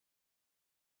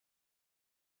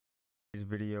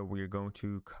video, we are going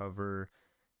to cover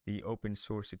the open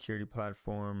source security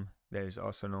platform that is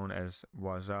also known as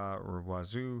Wazuh or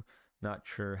Wazuh. Not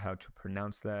sure how to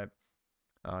pronounce that.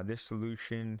 This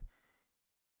solution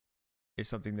is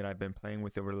something that I've been playing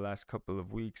with over the last couple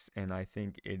of weeks, and I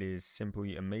think it is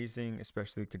simply amazing,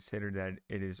 especially considered that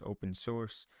it is open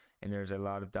source and there's a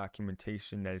lot of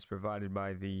documentation that is provided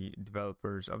by the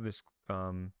developers of this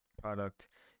product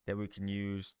that we can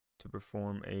use to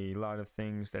perform a lot of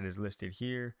things that is listed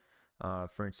here.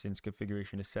 For instance,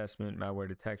 configuration assessment, malware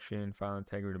detection, file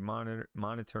integrity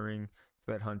monitoring,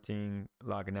 threat hunting,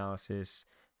 log analysis,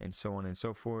 and so on and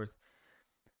so forth.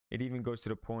 It even goes to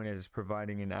the point as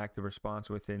providing an active response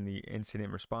within the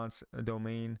incident response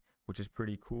domain, which is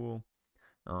pretty cool.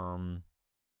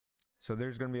 So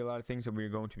there's going to be a lot of things that we're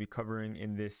going to be covering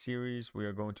in this series. We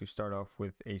are going to start off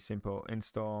with a simple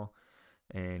install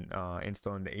and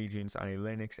installing the agents on a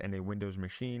Linux and a Windows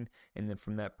machine, and then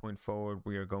from that point forward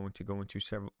we are going to go into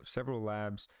several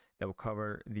labs that will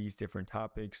cover these different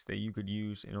topics that you could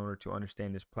use in order to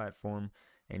understand this platform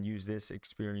and use this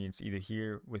experience either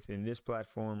here within this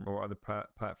platform or other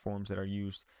platforms that are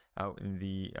used out in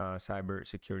the cyber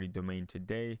security domain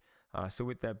today. So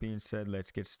with that being said,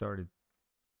 let's get started.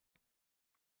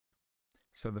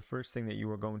 So the first thing that you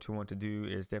are going to want to do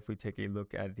is definitely take a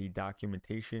look at the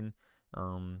documentation.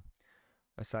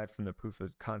 Aside from the proof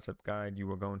of concept guide,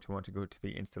 you are going to want to go to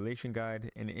the installation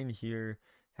guide, and in here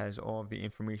has all of the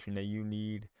information that you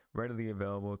need readily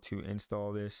available to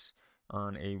install this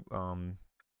on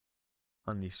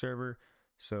the server.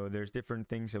 So there's different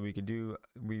things that we could do.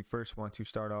 We first want to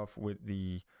start off with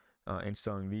the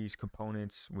installing these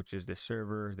components, which is the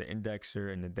server, the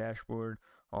indexer, and the dashboard,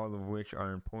 all of which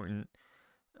are important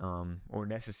or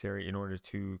necessary in order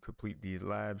to complete these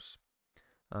labs.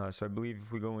 So I believe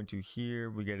if we go into here,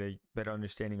 we get a better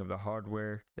understanding of the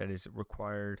hardware that is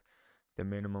required, the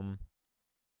minimum,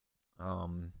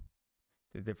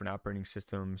 the different operating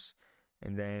systems,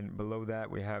 and then below that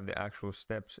we have the actual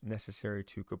steps necessary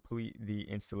to complete the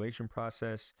installation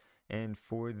process. And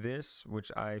for this, which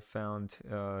I found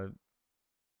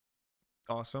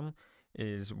awesome,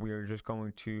 is we are just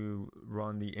going to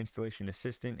run the installation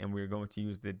assistant, and we're going to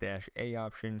use the -A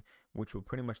option, which will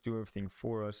pretty much do everything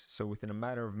for us. So within a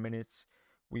matter of minutes,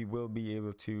 we will be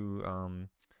able to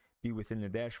be within the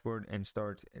dashboard and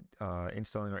start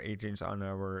installing our agents on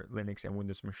our Linux and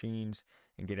Windows machines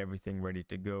and get everything ready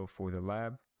to go for the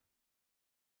lab.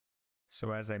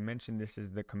 So as I mentioned, this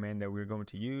is the command that we're going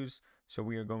to use. So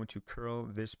we are going to curl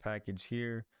this package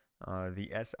here. The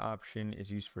S option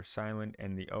is used for silent,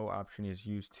 and the O option is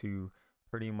used to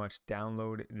pretty much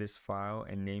download this file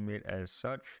and name it as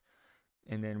such.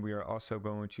 And then we are also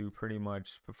going to pretty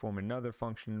much perform another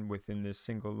function within this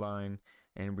single line,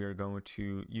 and we are going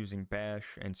to, using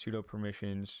bash and sudo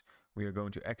permissions, we are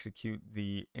going to execute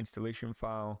the installation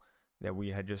file that we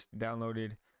had just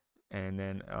downloaded. And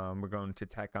then we're going to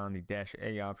tack on the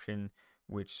 -A option,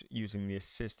 which using the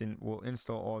assistant will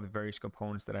install all the various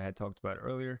components that I had talked about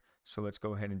earlier. So let's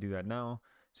go ahead and do that now.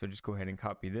 So just go ahead and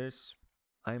copy this.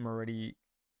 I'm already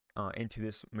into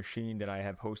this machine that I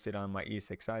have hosted on my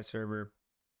ESXi server.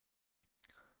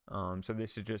 So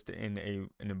this is just in an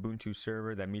Ubuntu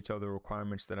server that meets all the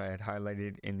requirements that I had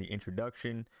highlighted in the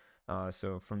introduction.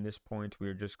 So from this point, we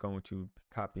are just going to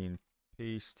copy and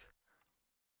paste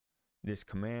this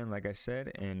command, like I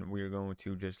said, and we're going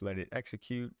to just let it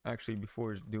execute. Actually,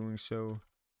 before doing so,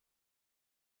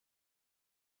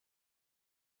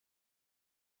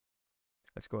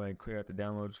 let's go ahead and clear out the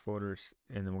downloads folders,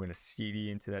 and then we're going to CD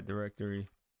into that directory.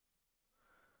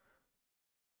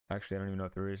 Actually, I don't even know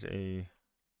if there is a,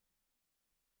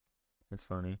 that's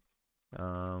funny.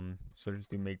 So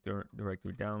just do make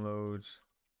directory downloads.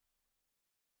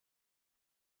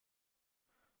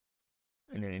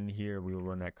 And then in here, we will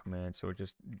run that command. So it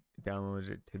just downloads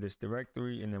it to this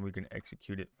directory, and then we can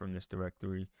execute it from this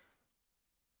directory.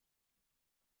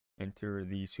 Enter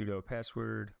the sudo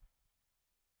password.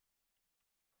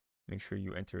 Make sure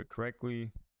you enter it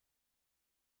correctly.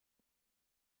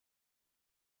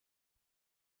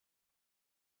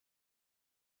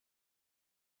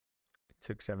 It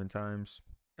took 7 times.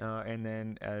 And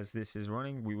then as this is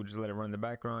running, we will just let it run in the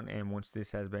background, and once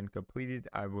this has been completed,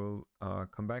 I will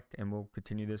come back and we'll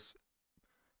continue this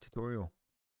tutorial.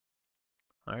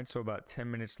 Alright, so about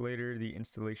 10 minutes later, the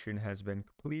installation has been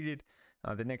completed.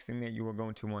 The next thing that you are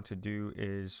going to want to do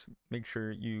is make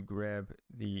sure you grab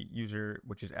the user,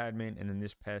 which is admin, and then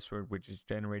this password, which is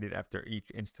generated after each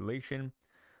installation.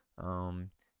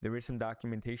 There is some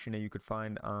documentation that you could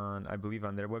find on, I believe,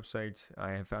 on their website.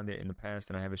 I have found it in the past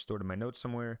and I have it stored in my notes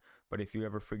somewhere. But if you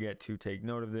ever forget to take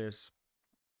note of this,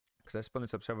 because I spun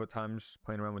this up several times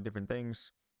playing around with different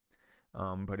things.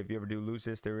 But if you ever do lose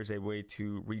this, there is a way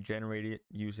to regenerate it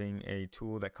using a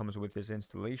tool that comes with this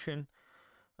installation.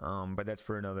 But that's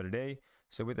for another day.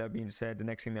 So with that being said, the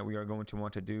next thing that we are going to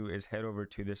want to do is head over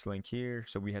to this link here.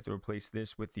 So we have to replace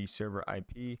this with the server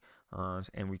IP,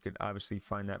 and we could obviously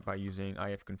find that by using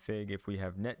ifconfig if we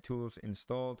have NetTools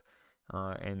installed.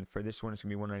 And for this one, it's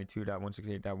gonna be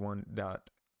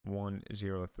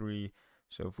 192.168.1.103.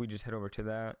 So if we just head over to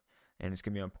that, and it's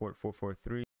gonna be on port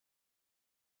 443.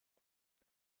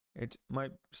 It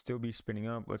might still be spinning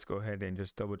up. Let's go ahead and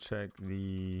just double check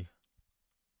the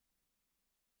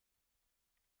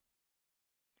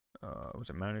was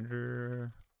it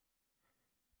manager?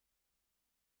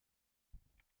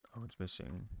 Oh, it's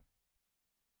missing.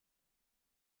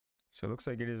 So it looks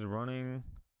like it is running.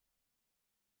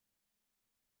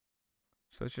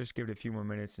 So let's just give it a few more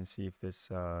minutes and see if this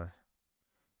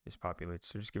populates.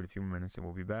 So just give it a few more minutes and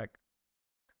we'll be back.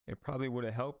 It probably would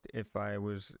have helped if I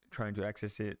was trying to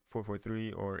access it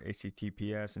 443 or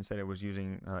HTTPS. Instead, I was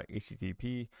using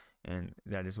HTTP, and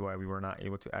that is why we were not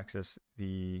able to access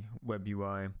the web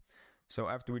UI. So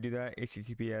after we do that,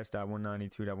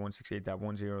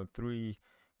 https:192.168.103,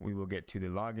 we will get to the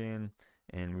login,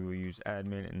 and we will use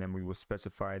admin, and then we will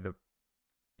specify the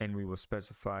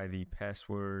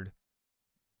password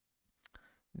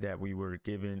that we were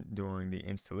given during the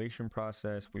installation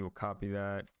process. We will copy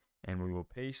that and we will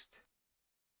paste.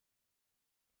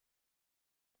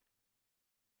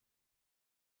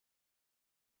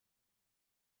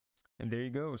 And there you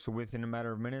go. So within a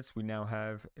matter of minutes, we now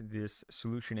have this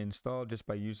solution installed just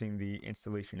by using the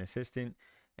installation assistant.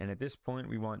 And at this point,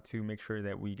 we want to make sure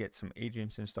that we get some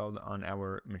agents installed on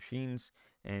our machines.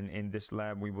 And in this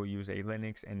lab, we will use a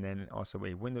Linux and then also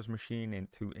a Windows machine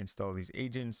and to install these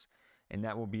agents. And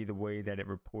that will be the way that it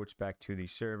reports back to the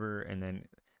server, and then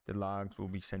the logs will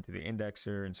be sent to the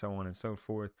indexer and so on and so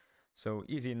forth. So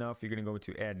easy enough. You're going to go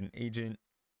to add an agent.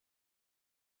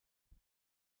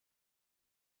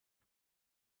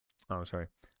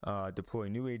 Deploy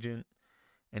new agent.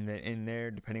 And then in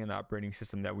there, depending on the operating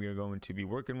system that we are going to be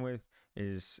working with,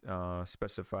 is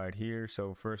specified here.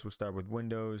 So first we'll start with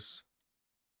Windows.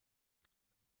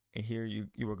 And here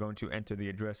you are going to enter the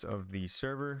address of the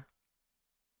server,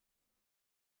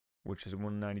 which is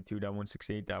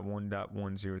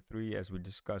 192.168.1.103 as we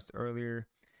discussed earlier.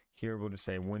 Here we'll just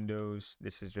say Windows.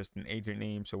 This is just an agent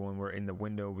name, so when we're in the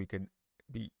window, we could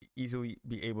easily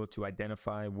be able to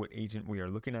identify what agent we are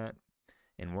looking at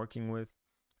and working with.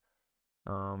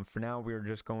 For now, we are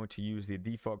just going to use the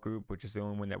default group, which is the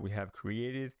only one that we have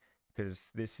created,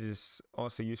 because this is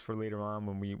also used for later on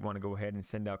when we want to go ahead and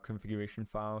send out configuration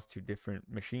files to different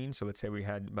machines. So let's say we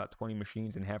had about 20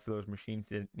 machines, and half of those machines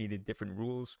that needed different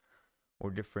rules or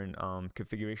different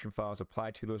configuration files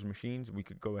applied to those machines. We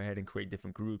could go ahead and create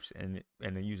different groups and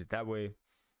use it that way.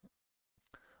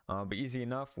 But easy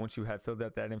enough. Once you have filled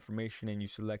out that information and you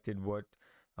selected what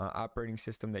operating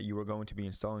system that you are going to be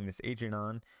installing this agent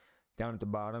on, down at the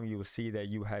bottom you will see that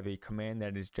you have a command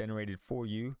that is generated for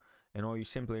you, and all you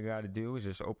simply got to do is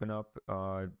just open up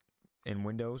in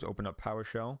Windows, open up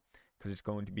PowerShell, because it's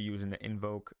going to be using the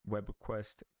invoke web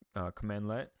request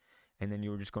commandlet, and then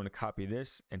you're just going to copy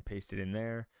this and paste it in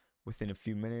there. Within a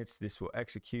few minutes this will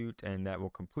execute and that will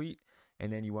complete,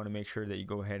 and then you want to make sure that you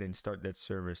go ahead and start that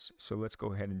service. So let's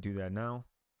go ahead and do that now.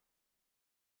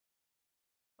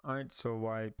 Alright, so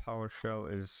while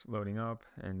PowerShell is loading up,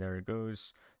 and there it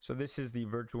goes. So this is the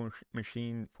virtual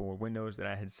machine for Windows that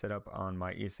I had set up on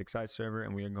my ESXi server,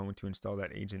 and we are going to install that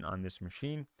agent on this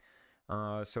machine.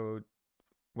 So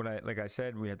like I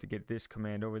said, we have to get this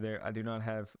command over there. I do not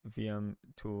have VM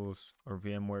tools or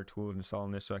VMware tools installed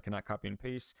on this, so I cannot copy and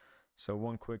paste. So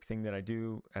one quick thing that I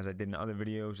do, as I did in other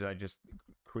videos, is I just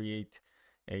create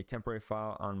a temporary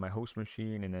file on my host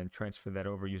machine and then transfer that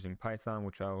over using Python,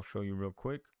 which I will show you real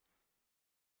quick.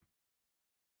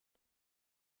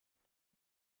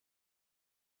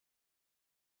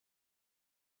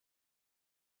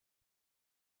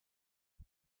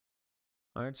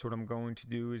 Alright, so what I'm going to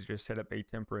do is just set up a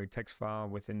temporary text file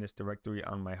within this directory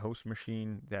on my host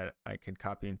machine that I can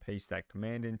copy and paste that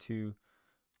command into.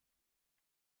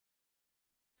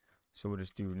 So we'll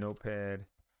just do notepad.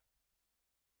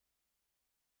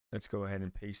 Let's go ahead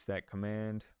and paste that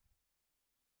command.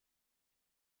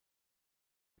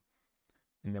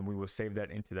 And then we will save that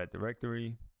into that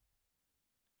directory.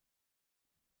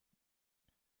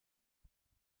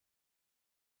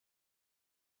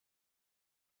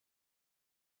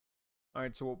 All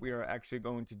right, so what we are actually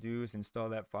going to do is install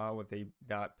that file with a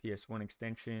 .ps1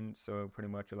 extension, so pretty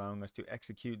much allowing us to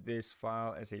execute this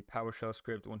file as a PowerShell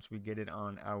script once we get it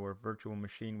on our virtual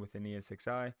machine within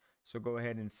ESXi. So go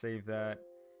ahead and save that.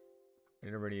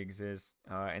 It already exists,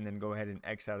 and then go ahead and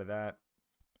X out of that.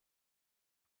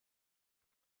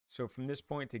 So from this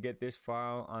point, to get this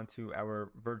file onto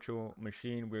our virtual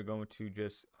machine, we're going to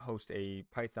just host a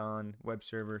Python web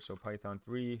server, so Python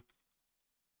 3.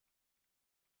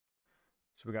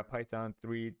 So we got Python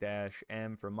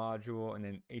 3-m for module, and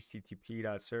then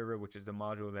http.server, which is the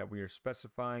module that we are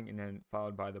specifying, and then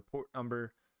followed by the port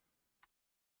number.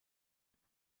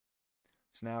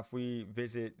 So now if we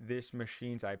visit this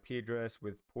machine's IP address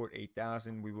with port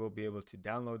 8000, we will be able to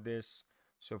download this.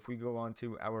 So if we go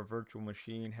onto our virtual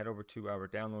machine, head over to our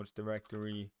downloads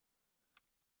directory,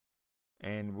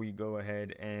 and we go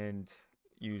ahead and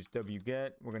use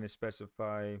wget, we're going to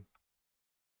specify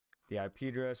the IP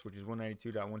address, which is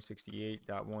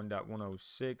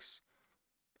 192.168.1.106,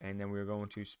 and then we're going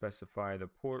to specify the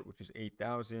port, which is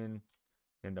 8000,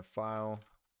 and the file,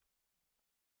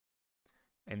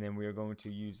 and then we are going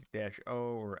to use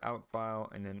 -o or out file,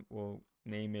 and then we'll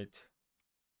name it.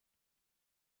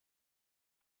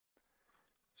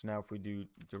 So now if we do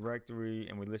directory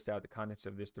and we list out the contents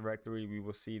of this directory, we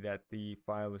will see that the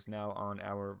file is now on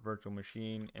our virtual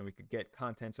machine, and we could get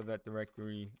contents of that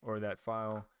directory or that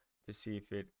file to see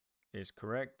if it is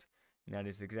correct, and that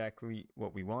is exactly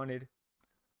what we wanted.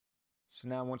 So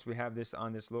now once we have this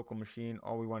on this local machine,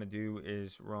 all we want to do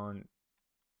is run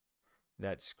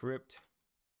that script.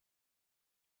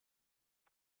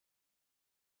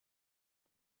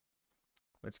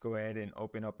 Let's go ahead and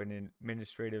open up an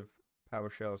administrative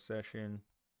PowerShell session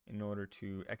in order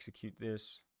to execute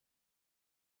this,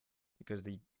 because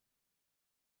the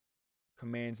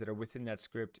commands that are within that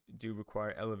script do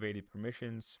require elevated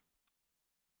permissions.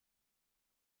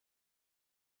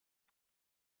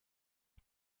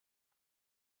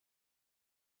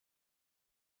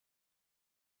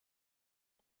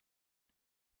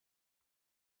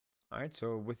 All right,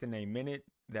 so within a minute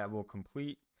that will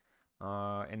complete.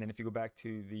 And then if you go back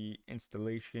to the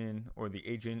installation or the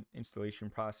agent installation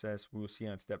process, we will see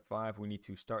on step 5, we need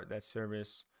to start that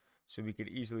service. So we could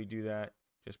easily do that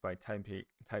just by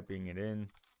typing it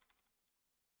in.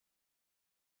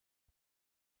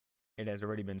 It has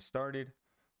already been started.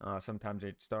 Sometimes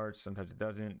it starts, sometimes it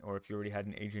doesn't. Or if you already had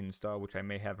an agent installed, which I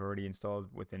may have already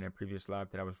installed within a previous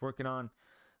lab that I was working on.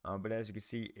 But as you can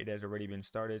see, it has already been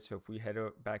started. So if we head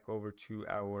back over to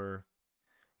our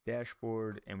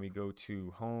dashboard and we go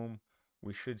to home,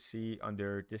 we should see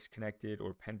under disconnected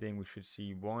or pending, we should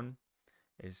see 1,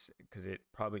 is because it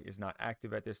probably is not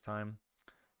active at this time.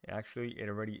 Actually, it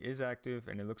already is active,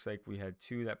 and it looks like we had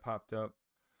 2 that popped up,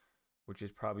 which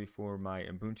is probably for my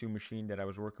Ubuntu machine that I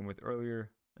was working with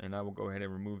earlier, and I will go ahead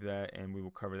and remove that, and we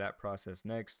will cover that process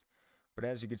next. But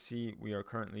as you can see, we are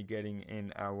currently getting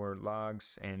in our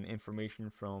logs and information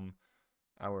from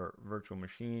our virtual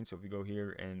machine. So if we go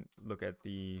here and look at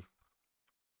the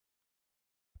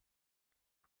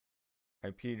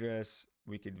IP address,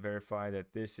 we could verify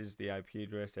that this is the IP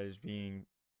address that is being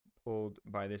pulled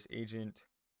by this agent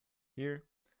here.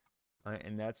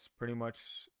 And that's pretty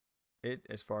much it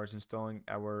as far as installing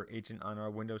our agent on our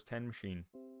Windows 10 machine.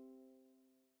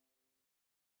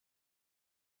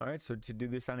 All right, so to do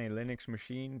this on a Linux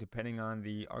machine, depending on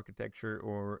the architecture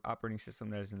or operating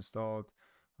system that is installed,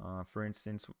 for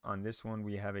instance, on this one,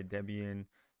 we have a Debian,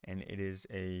 and it is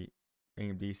a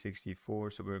AMD 64,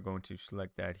 so we're going to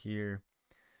select that here.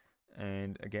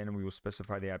 And again, we will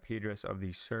specify the IP address of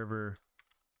the server.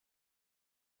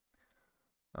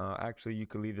 Actually, you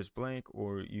could leave this blank,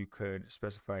 or you could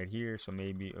specify it here, so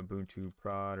maybe Ubuntu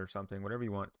prod or something, whatever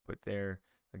you want to put there.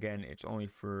 Again, it's only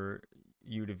for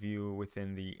you to view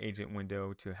within the agent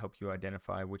window to help you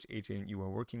identify which agent you are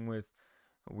working with.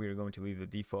 We are going to leave the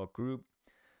default group,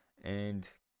 and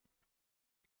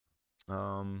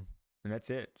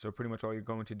that's it. So pretty much all you're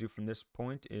going to do from this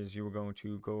point is you are going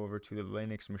to go over to the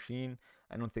Linux machine.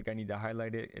 I don't think I need to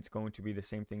highlight it. It's going to be the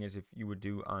same thing as if you would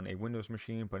do on a Windows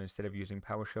machine, but instead of using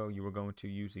PowerShell, you are going to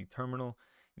use the terminal.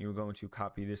 You are going to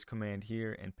copy this command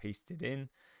here and paste it in,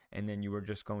 and then you are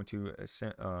just going to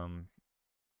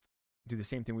do the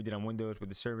same thing we did on Windows with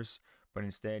the service, but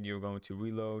instead you're going to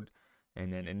reload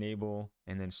and then enable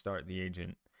and then start the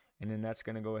agent. And then that's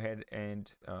going to go ahead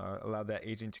and allow that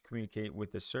agent to communicate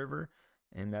with the server,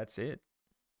 and that's it.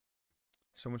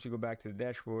 So once you go back to the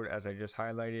dashboard, as I just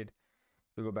highlighted,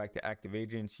 if we go back to active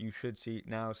agents, you should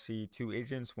now see 2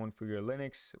 agents, one for your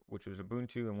Linux, which was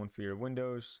Ubuntu, and one for your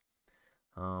Windows.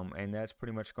 And that's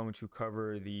pretty much going to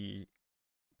cover the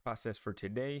process for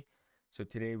today. So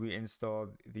today we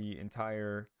installed the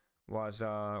entire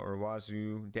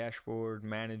Wazuh dashboard,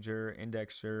 manager,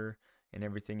 indexer, and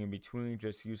everything in between,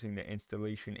 just using the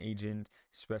installation agent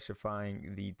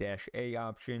specifying the -A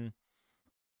option.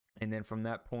 And then from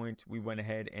that point, we went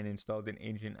ahead and installed an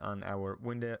agent on our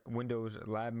Windows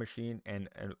lab machine and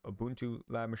an Ubuntu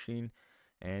lab machine.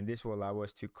 And this will allow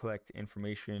us to collect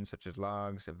information such as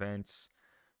logs, events,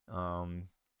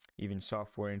 even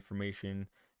software information.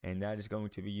 And that is going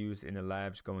to be used in the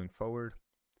labs going forward.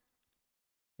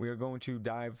 We are going to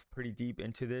dive pretty deep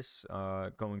into this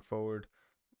going forward,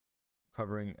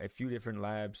 covering a few different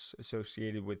labs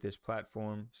associated with this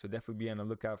platform. So definitely be on the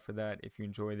lookout for that if you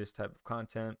enjoy this type of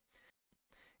content.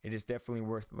 It is definitely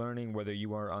worth learning whether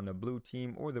you are on the blue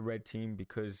team or the red team,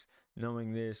 because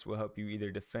knowing this will help you either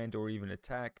defend or even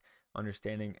attack.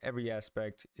 Understanding every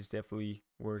aspect is definitely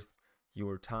worth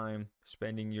your time,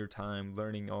 spending your time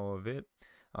learning all of it.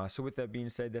 So with that being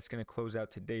said, that's going to close out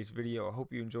today's video. I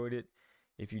hope you enjoyed it.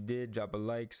 If you did, drop a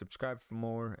like, subscribe for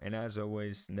more, and as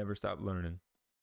always, never stop learning.